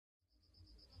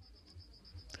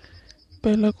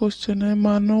पहला क्वेश्चन है,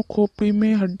 मानव खोपड़ी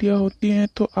में हड्डियां होती हैं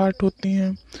तो 8 होती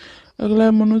हैं। अगला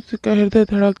है, मनुष्य का हृदय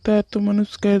धड़कता है तो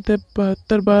मनुष्य का हृदय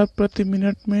 72 बार प्रति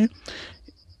मिनट में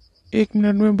 1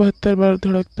 मिनट में 72 बार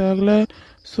धड़कता है। अगला है,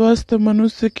 स्वस्थ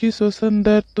मनुष्य की श्वसन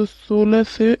दर तो 16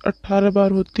 से 18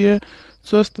 बार होती है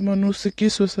स्वस्थ मनुष्य की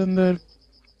श्वसन दर।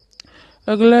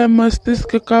 अगला है,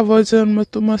 मस्तिष्क का वजन,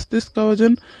 तो मस्तिष्क का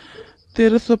वजन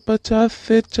 1350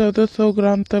 से 1400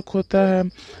 ग्राम तक होता है।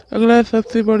 अगला है,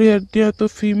 सबसे बड़ी हड्डियां, तो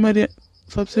फीमर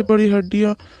सबसे बड़ी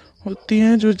हड्डियां होती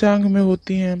हैं जो जांघ में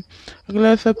होती हैं। अगला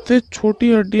है, सबसे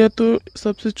छोटी हड्डियां, तो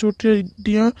सबसे छोटी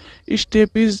हड्डियां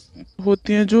स्टेपिस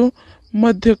होती हैं जो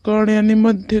मध्य कर्ण यानी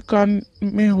मध्य कान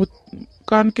में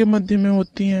कान के मध्य में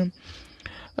होती हैं।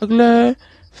 अगला है,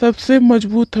 सबसे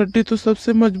मजबूत हड्डी, तो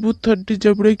सबसे मजबूत हड्डी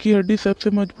जबड़े की हड्डी सबसे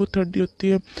मजबूत हड्डी होती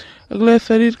है। अगला है,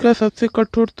 शरीर का सबसे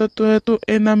कठोर तत्व है, तो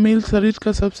एनामिल शरीर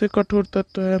का सबसे कठोर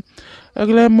तत्व है।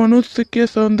 अगला है, मनुष्य के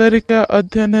सौंदर्य का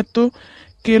अध्ययन है, तो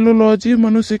केलोलॉजी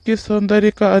मनुष्य के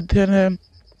सौंदर्य का अध्ययन है।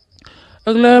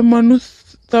 अगला है,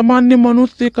 सामान्य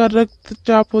मनुष्य का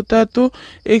रक्तचाप होता है तो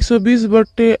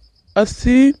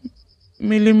 120/80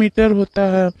 मिलीमीटर होता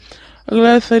है। अगला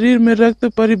है, शरीर में रक्त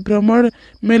परिभ्रमण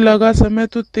में लगा समय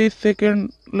तो 23 सेकंड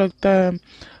लगता है।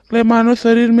 अगला, मानव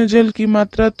शरीर में जल की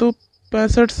मात्रा, तो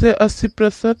 65 से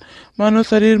 80% मानव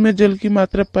शरीर में जल की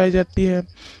मात्रा पाई जाती है।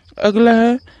 अगला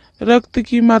है, रक्त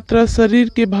की मात्रा शरीर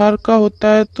के भार का होता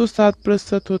है तो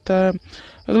 7% होता है।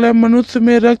 अगला, मनुष्य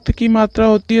में रक्त की मात्रा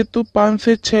होती है तो 5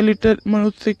 से 6 लीटर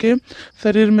मनुष्य के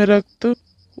शरीर में रक्त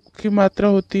की मात्रा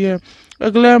होती है।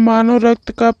 अगला, मानव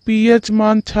रक्त का पीएच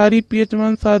मान, क्षारीय पीएच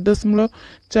मान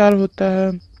 7.4 होता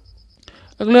है।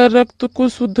 अगला, रक्त को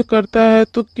शुद्ध करता है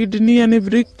तो किडनी यानी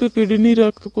वृक्क किडनी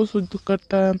रक्त को शुद्ध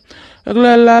करता है।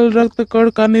 अगला, लाल रक्त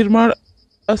कण का निर्माण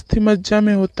अस्थिमज्जा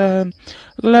में होता है।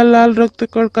 अगला, लाल रक्त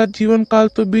कण का जीवन काल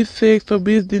तो 20 से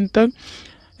 120 दिन तक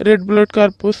रेड ब्लड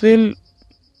कॉर्पोसेल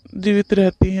जीवित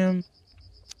रहती हैं।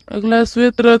 अगला,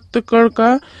 श्वेत रक्त कण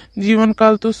का जीवन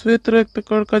काल, तो श्वेत रक्त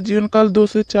कण का जीवन काल 2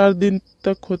 से 4 दिन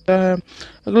तक होता है।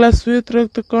 अगला, श्वेत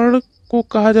रक्त कण को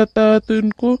कहा जाता है तो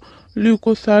इनको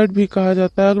ल्यूकोसाइट भी कहा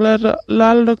जाता है। अगला,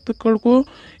 लाल रक्त कण को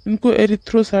इनको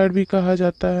एरिथ्रोसाइट भी कहा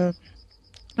जाता है।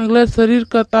 अगला, शरीर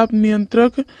का ताप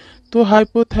नियंत्रक, तो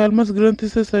हाइपोथैलेमस ग्रंथि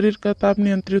से शरीर का ताप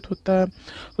नियंत्रित होता है।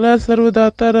 अगला,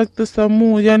 सर्वदाता रक्त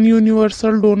समूह यानी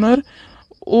यूनिवर्सल डोनर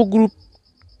ओ ग्रुप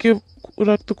के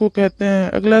रक्त को कहते हैं।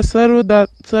 अगला,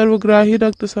 सर्वग्राही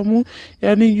रक्त समूह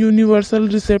यानी यूनिवर्सल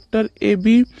रिसेप्टर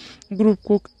AB ग्रुप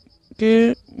को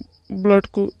के ब्लड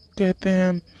को कहते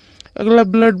हैं। अगला,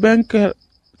 ब्लड बैंक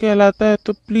कहलाता है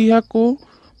तो प्लीहा को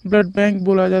ब्लड बैंक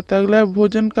बोला जाता है। अगला,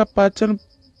 भोजन का पाचन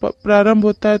प्रारंभ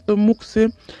होता है तो मुख से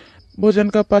भोजन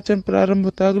का पाचन प्रारंभ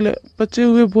होता है। अगले, पचे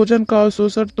हुए भोजन का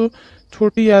अवशोषण तो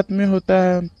छोटी आंत में होता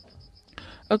है।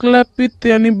 अगला, पित्त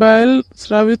यानी बाइल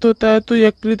स्रावित होता है तो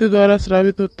यकृत द्वारा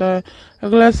स्रावित होता है।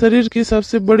 अगला, शरीर की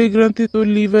सबसे बड़ी ग्रंथि, तो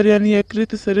लीवर यानी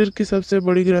यकृत शरीर की सबसे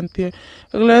बड़ी ग्रंथि है।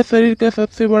 अगला, शरीर का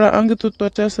सबसे बड़ा अंग, तो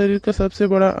त्वचा शरीर का सबसे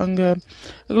बड़ा अंग है।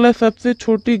 अगला, सबसे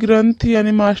छोटी ग्रंथि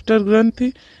यानी मास्टर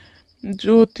ग्रंथि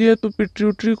जो होती है तो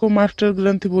पिट्यूटरी को मास्टर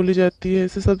ग्रंथि बोली जाती है,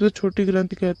 इसे सबसे छोटी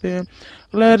ग्रंथि कहते हैं।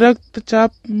 अगला,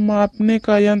 रक्तचाप मापने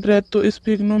का यंत्र है तो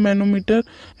स्फिग्नोमैनोमीटर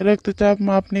रक्तचाप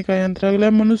मापने का यंत्र।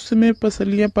 अगला, मनुष्य में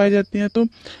पसलियां पाई जाती हैं तो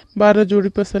 12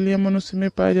 जोड़ी पसलियां मनुष्य में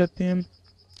पाई जाती हैं।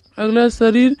 अगला,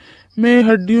 शरीर में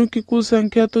हड्डियों की कुल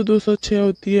संख्या तो 206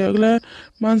 होती है। अगला,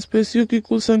 मांसपेशियों की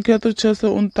कुल संख्या तो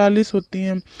 639 होती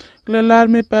है। अगला, लार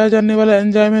में पाया जाने वाला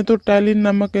एंजाइम है तो टाइलिन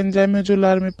नामक एंजाइम है जो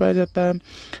लार में पाया जाता है।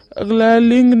 अगला,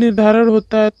 लिंग निर्धारण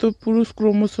होता है तो पुरुष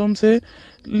क्रोमोसोम से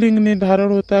लिंग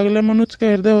निर्धारण होता है। अगला, मनुष्य का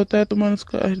हृदय होता है तो मनुष्य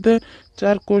का हृदय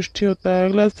 4 कोष्ठी होता है।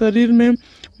 अगला, शरीर में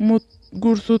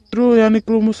गुणसूत्रों यानी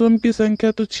क्रोमोसोम की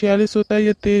संख्या तो 46 होता है,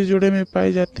 ये 23 जोड़े में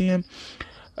पाई जाती हैं।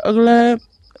 अगला है,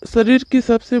 शरीर की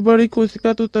सबसे बड़ी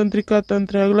कोशिका तो तंत्रिका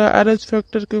तंत्र है। अगला, RH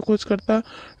फैक्टर के खोजकर्ता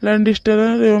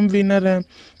लैंडस्टर एवं वीनर है।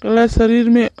 अगला, शरीर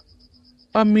में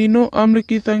अमीनो अम्ल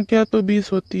की संख्या तो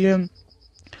 20 होती है।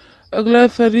 अगला,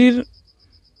 शरीर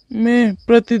में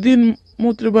प्रतिदिन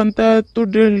मूत्र बनता है तो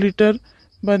 1.5 लीटर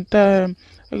बनता है।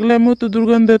 अगला, मूत्र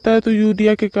दुर्गंध देता है तो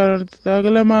यूरिया के कारण देता है।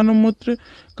 अगला, मानव मूत्र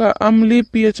का अम्लीय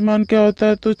pH मान क्या होता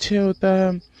है तो 6 होता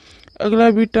है। अगला,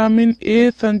 विटामिन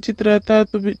A संचित रहता है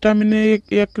तो विटामिन A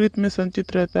यकृत में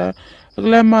संचित रहता है।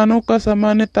 अगला, मानव का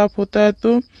सामान्य ताप होता है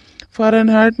तो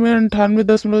फ़ारेनहाइट में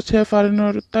 98.6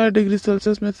 फ़ारेनहाइट होता है, डिग्री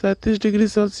सेल्सियस में 37 डिग्री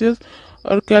सेल्सियस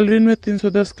और केल्विन में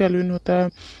 310 केल्विन होता है।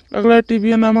 अगला,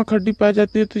 टिबिया नामक हड्डी पाई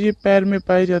जाती है तो ये पैर में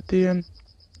पाई जाती है।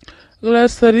 अगला,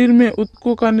 शरीर में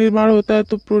ऊतकों का निर्माण होता है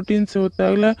तो प्रोटीन से होता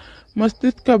है। अगला,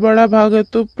 मस्तिष्क का बड़ा भाग है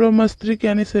तो प्रमस्तिष्क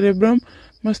यानी सेरेब्रम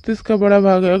मस्तिष्क का बड़ा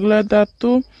भाग है। अगला,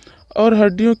 दांतों और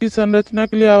हड्डियों की संरचना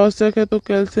के लिए आवश्यक है तो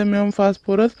कैल्शियम एवं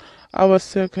फास्फोरस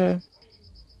आवश्यक है।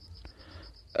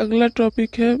 अगला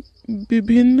टॉपिक है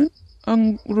विभिन्न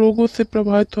रोगों से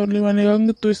प्रभावित होने वाले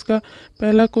अंग। तो इसका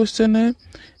पहला क्वेश्चन है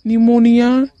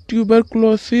निमोनिया,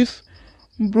 ट्यूबरकुलोसिस,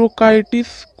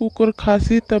 ब्रोंकाइटिस, कुकुर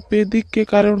खांसी, तपेदिक के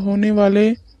कारण होने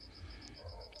वाले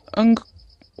अंग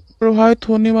प्रभावित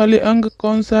होने वाले अंग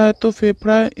कौन सा है? तो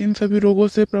फेफड़ा इन सभी रोगों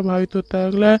से प्रभावित होता है।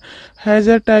 अगला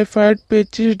हैजा, टाइफाइड,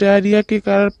 पेचिश, डायरिया के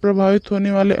कारण प्रभावित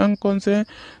होने वाले अंग कौन से हैं?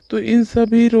 तो इन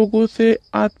सभी रोगों से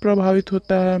आंत प्रभावित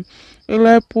होता है।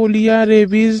 अगला है पोलिया,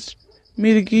 रेबीज,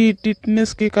 मिर्गी,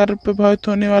 टिटनेस के कारण प्रभावित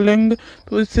होने वाले अंग।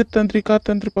 तो इससे तंत्रिका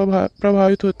तंत्र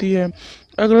प्रभावित होती है।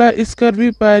 अगला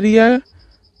स्कर्वी, पायरिया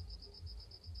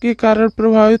के कारण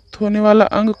प्रभावित होने वाला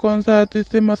अंग कौन सा है? तो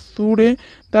इससे मसूड़े,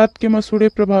 दांत के मसूड़े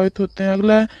प्रभावित होते हैं।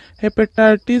 अगला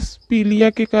हेपेटाइटिस पीलिया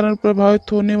के कारण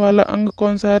प्रभावित होने वाला अंग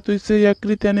कौन सा है? तो इससे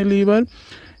यकृत यानी लीवर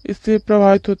इससे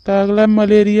प्रभावित होता है। अगला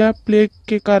मलेरिया, प्लेग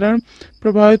के कारण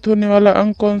प्रभावित होने वाला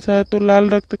अंग कौन सा है? तो लाल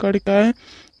रक्त कणिकाएं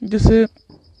जिसे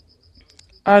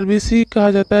आरबीसी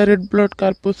कहा जाता है, रेड ब्लड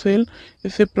कार्पोसेल,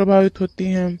 इससे प्रभावित होती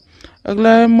हैं।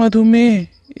 अगला है मधुमेह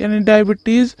यानी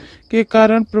डायबिटीज के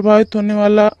कारण प्रभावित होने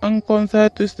वाला अंग कौन सा है?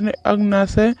 तो इसमें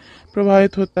अग्नाशय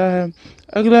प्रभावित होता है।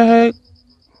 अगला है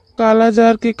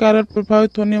कालाजार के कारण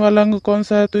प्रभावित होने वाला अंग कौन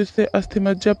सा है? तो इससे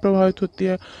अस्थिमज्जा प्रभावित होती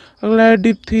है। अगला है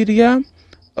डिप्थीरिया,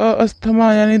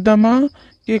 अस्थमा यानी दमा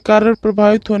के कारण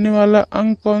प्रभावित होने वाला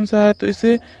अंग कौन सा है? तो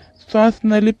इससे श्वास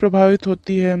नली प्रभावित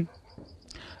होती है।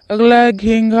 अगला है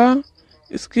घेंघा,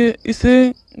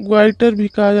 इसे ग्वाइटर भी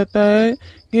कहा जाता है।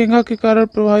 घेंघा के कारण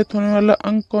प्रभावित होने वाला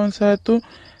अंग कौन सा है? तो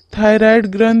थायराइड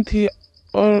ग्रंथि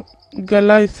और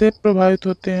गला इससे प्रभावित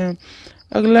होते हैं।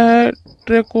 अगला है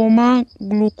ट्रेकोमा,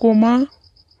 ग्लूकोमा,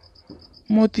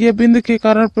 मोतियाबिंद के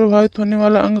कारण प्रभावित होने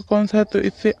वाला अंग कौन सा है? तो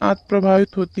इससे आंत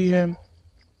प्रभावित होती है।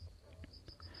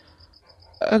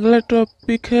 अगला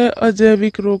टॉपिक है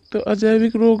अजैविक रोग। तो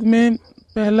अजैविक रोग में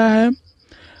पहला है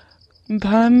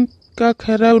धान का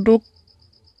खैरा रोग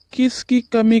किसकी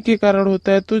कमी के कारण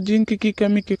होता है? तो जिंक की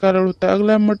कमी के कारण होता है।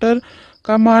 अगला मटर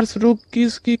का मार्स रोग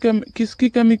किसकी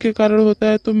कमी के कारण होता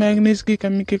है? तो मैग्नीज की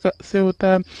कमी से होता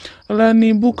है। अगला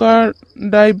नींबू का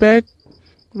डाइबैक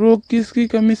रोग किसकी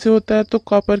कमी से होता है? तो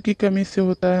कॉपर की कमी से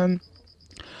होता है।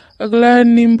 अगला है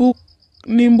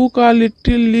नींबू का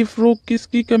लिटिल लीफ रोग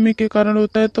किसकी कमी के कारण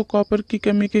होता है? तो कॉपर की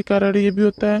कमी के कारण ये भी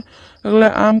होता है। अगला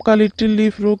आम का लिटिल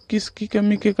लीफ रोग किसकी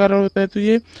कमी के कारण होता है? तो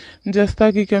ये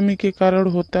जस्ता की कमी के कारण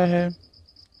होता है।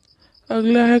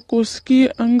 अगला है कोशिकीय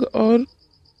अंग और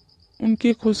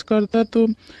उनके खोजकर्ता। तो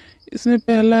इसमें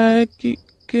पहला है कि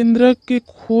केंद्रक की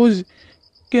खोज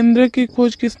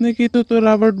किसने की? तो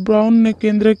रॉबर्ट ब्राउन ने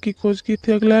केंद्रक की खोज की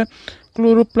थी। अगला है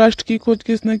क्लोरोप्लास्ट की खोज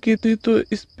किसने की थी? तो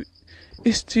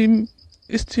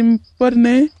स्टिम्पर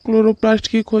ने क्लोरोप्लास्ट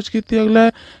की खोज की थी। अगला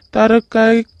तारक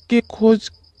काय की खोज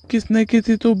किसने की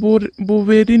थी? तो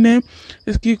बोवेरी ने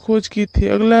इसकी खोज की थी।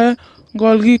 अगला है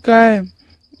गोल्गी काय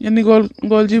यानी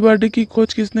गोल्जी बॉडी की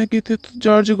खोज किसने की थी? तो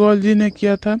जॉर्ज गोल्जी ने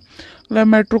किया था। अगला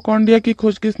माइटोकॉन्ड्रिया की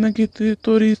खोज किसने की थी?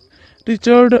 तो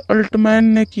रिचर्ड अल्टमैन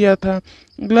ने किया था।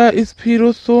 अगला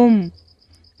स्फीरोसोम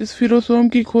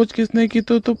की खोज किसने की?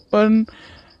 तो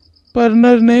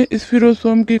पर्नर ने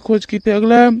स्फीरोसोम की खोज की थी।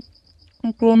 अगला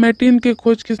क्रोमेटिन की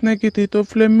खोज किसने की थी? तो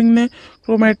फ्लेमिंग ने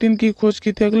क्रोमेटिन की खोज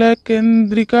की थी। अगला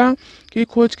केंद्रिका की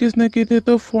खोज किसने की थी?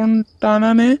 तो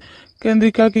फोंटाना ने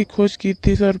केंद्रिका की खोज की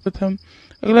थी सर्वप्रथम।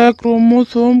 अगला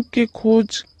क्रोमोसोम की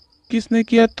खोज किसने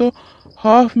किया? तो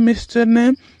हॉफ मिस्टर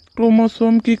ने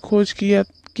क्रोमोसोम की खोज की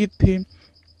थी।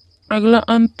 अगला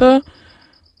अंत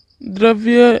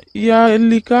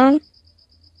द्रव्यलिका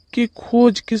की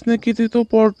खोज किसने की थी? तो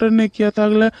पोर्टर ने किया था।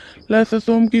 अगला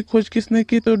लाइसोसोम की खोज किसने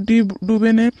की? तो डी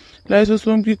डुबे ने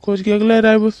लाइसोसोम की खोज की। अगला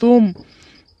राइबोसोम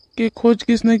की खोज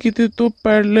किसने की थी? तो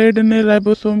पैडलेड ने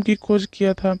राइबोसोम की खोज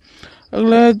किया था।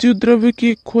 अगला जीवद्रव्य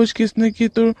की खोज किसने की?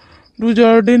 तो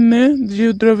डुजॉर्डिन ने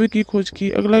जीवद्रव्य की खोज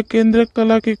की। अगला केंद्रक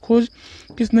कला की खोज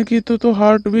किसने की? तो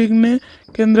हार्टविग ने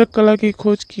केंद्रक कला की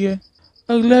खोज की है।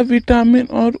 अगला विटामिन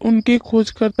और उनके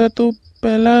खोजकर्ता। तो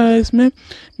पहला है इसमें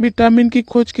विटामिन की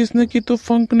खोज किसने की? तो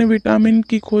फंक ने विटामिन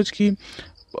की खोज की।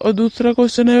 और दूसरा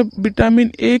क्वेश्चन है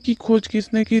विटामिन ए की खोज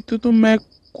किसने की? तो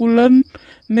मैकुलन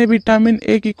ने विटामिन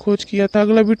ए की खोज किया था।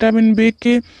 अगला विटामिन बी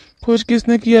की खोज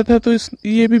किसने किया था? तो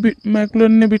ये भी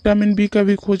मैकुलन ने विटामिन बी का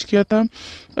भी खोज किया था।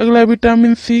 अगला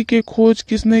विटामिन सी की खोज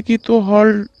किसने की? तो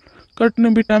हॉलकट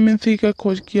ने विटामिन सी का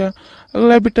खोज किया।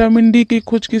 अगला विटामिन डी की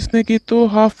खोज किसने की? तो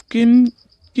हाफकिंस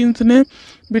ने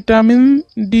विटामिन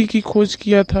डी की खोज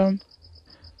किया था।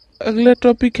 अगला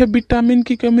टॉपिक है विटामिन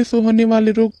की कमी से होने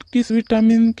वाले रोग। किस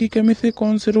विटामिन की कमी से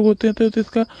कौन से रोग होते हैं? तो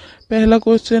इसका पहला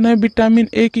क्वेश्चन है विटामिन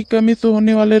ए की कमी से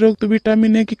होने वाले रोग। तो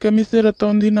विटामिन ए की कमी से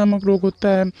रतौंधी नामक रोग होता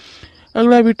है।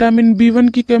 अगला विटामिन बी1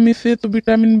 की कमी से, तो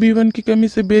विटामिन बी1 की कमी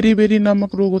से बेरी बेरी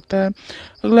नामक रोग होता है।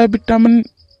 अगला विटामिन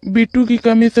बी2 की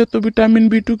कमी से, तो विटामिन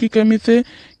बी2 की कमी से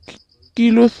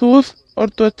किलोसोस और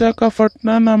त्वचा का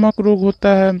फटना नामक रोग होता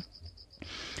है।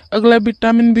 अगला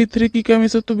विटामिन बी3 की कमी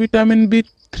से, तो विटामिन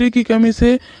बी3 की कमी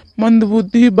से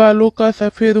मंदबुद्धि, बालों का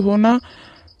सफेद होना,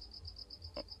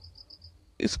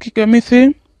 इसकी कमी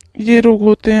से ये रोग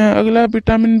होते हैं। अगला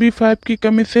विटामिन बी5 की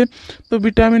कमी से, तो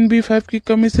विटामिन बी5 की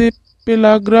कमी से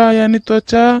पेलाग्रा यानी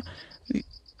त्वचा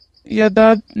या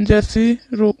दांत जैसी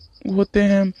रोग होते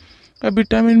हैं। अब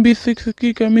विटामिन बी6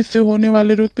 की कमी से होने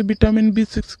वाले रोग, तो विटामिन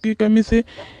बी6 की कमी से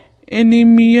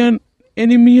एनीमिया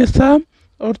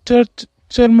और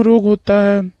चर्म रोग होता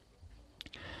है।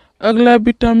 अगला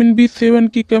विटामिन बी7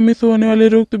 की कमी से होने वाले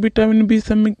रोग, तो विटामिन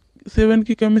बी7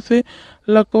 की कमी से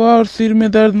लकवा और सिर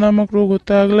में दर्द नामक रोग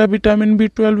होता है। अगला विटामिन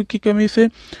बी12 की कमी से,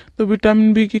 तो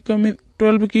विटामिन बी की कमी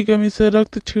 12 की कमी से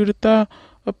रक्त क्षीणता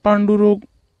और पांडु रोग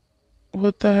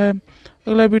होता है।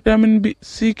 अगला विटामिन बी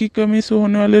सी की कमी से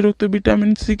होने वाले रोग, तो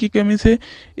विटामिन सी की कमी से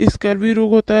स्कर्वी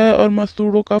रोग होता है और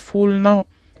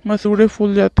मसूड़े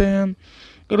फूल जाते हैं।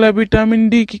 अगला विटामिन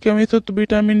डी की कमी से, तो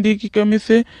विटामिन डी की कमी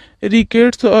से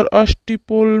रिकेट्स और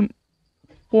ऑस्टियोपोमलेसिया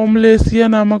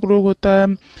नामक रोग होता है।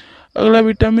 अगला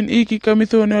विटामिन ई की कमी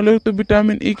से होने वाले रोग, तो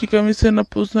विटामिन ई की कमी से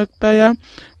नपुंसकता या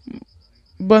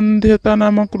बंध्यता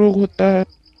नामक रोग होता है।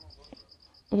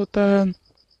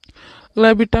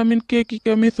 अगला विटामिन के की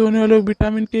कमी से होने वाले,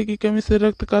 विटामिन के की कमी से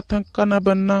रक्त का थक्का न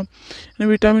बनना,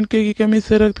 विटामिन के की कमी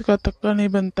से रक्त का थक्का नहीं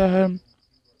बनता है।